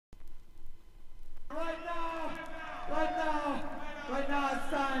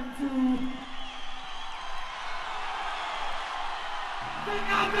time to pick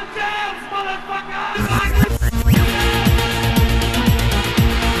out the jams, motherfucker!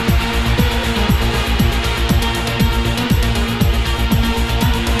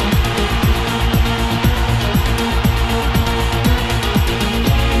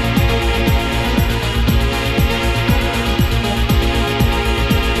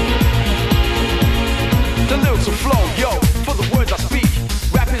 The lyrics will flow, yo, for the words I speak.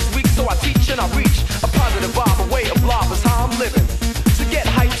 Rap is weak, so I teach and I reach. A positive vibe, a way of life is how I'm living. So get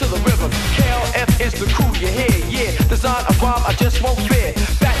hyped to the rhythm. KLF is the crew you hear, yeah. Design a rhyme I just won't fear.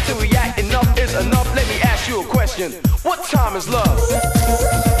 Back to react, enough is enough. Let me ask you a question. What time is love?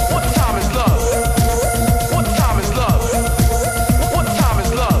 What time is love? What time is love? What time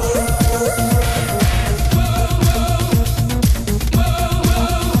is love?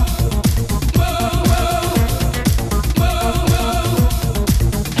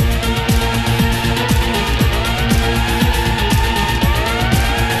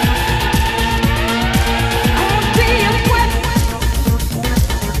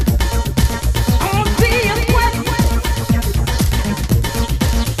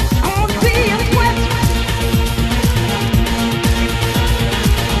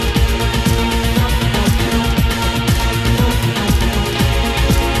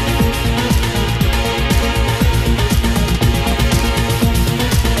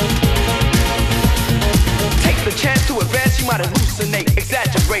 Hallucinate,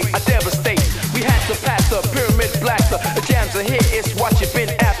 exaggerate, I devastate. We had to pass the pyramid blaster. The jams are here, it's what you've been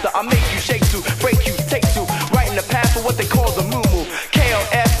after. I make you shake to, break you, take to. Right in the path for what they call the moo-moo.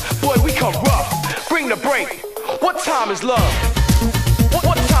 KLF, boy, we come rough. Bring the break. What time is love?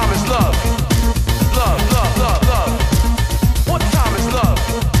 What time is love? Love, love, love, love. What time is love?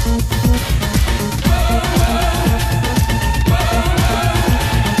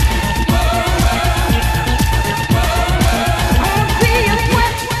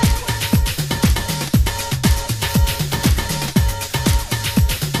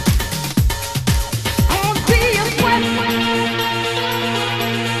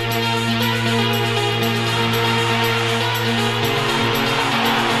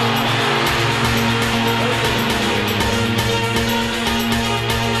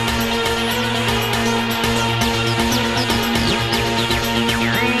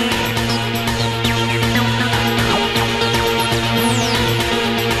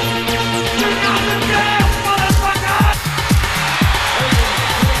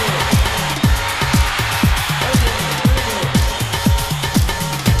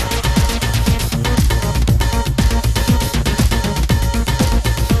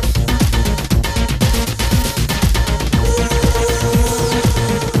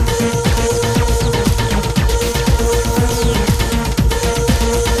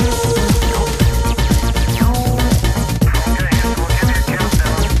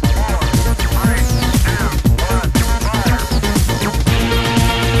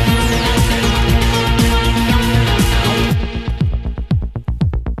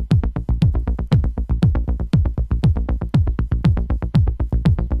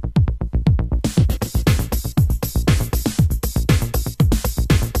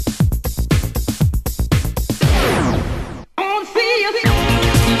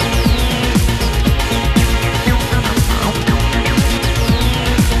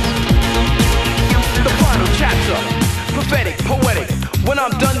 When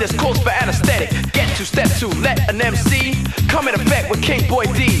I'm done, this calls for anesthetic. Get to step two, let an MC come in effect with King Boy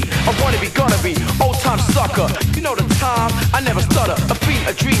D. I wanna be, gonna be, old time sucker. You know the time, I never stutter. A feat,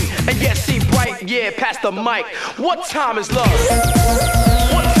 a dream, and yet see bright. Yeah, pass the mic. What time is love?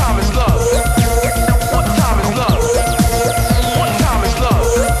 What time